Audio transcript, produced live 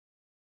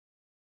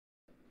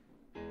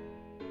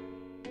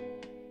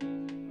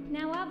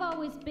I've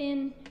always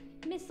been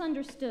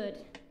misunderstood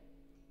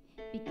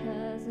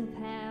because of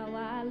how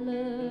I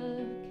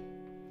look.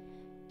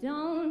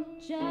 Don't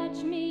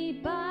judge me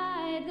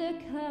by the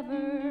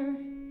cover,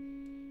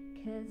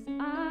 'cause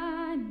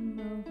I'm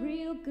a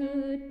real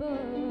good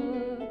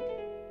book.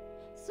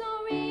 So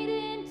read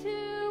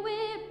into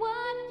it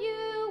what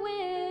you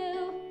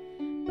will,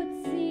 but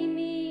see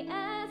me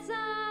as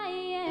I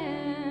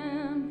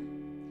am.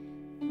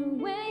 The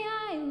way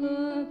I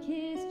look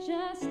is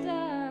just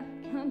a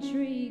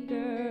country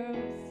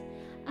girl's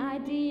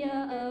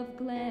idea of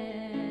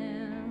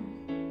glam.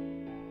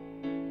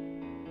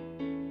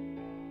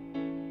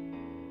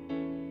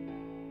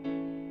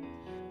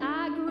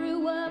 I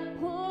grew up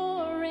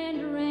poor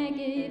and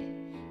ragged,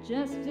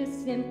 just a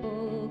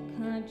simple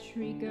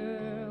country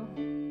girl.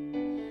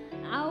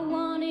 I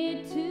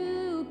wanted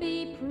to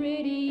be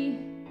pretty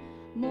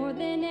more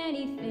than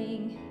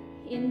anything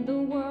in the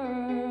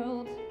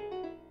world.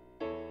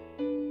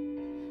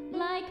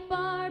 Like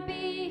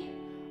Barbie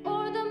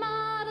or the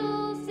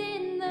models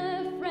in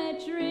the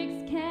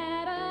Fredericks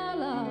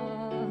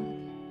catalog.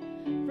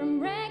 From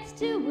rags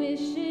to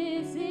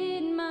wishes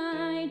in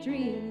my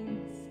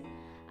dreams,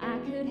 I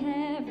could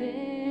have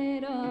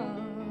it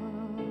all.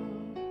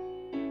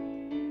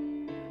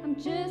 I'm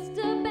just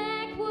a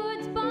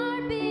backwoods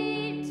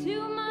Barbie,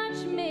 too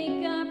much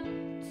makeup,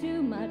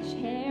 too much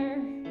hair.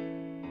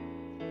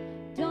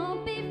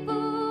 Don't be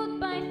fooled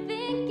by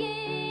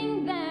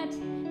thinking that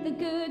the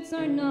goods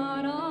are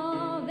not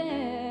all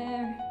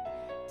there.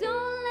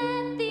 Don't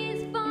let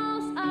these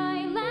false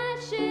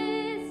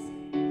eyelashes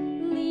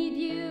lead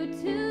you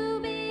to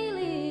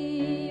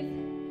believe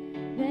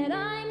that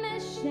I'm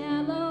as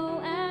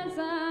shallow as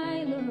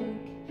I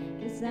look,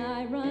 'cause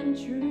I run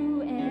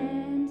true and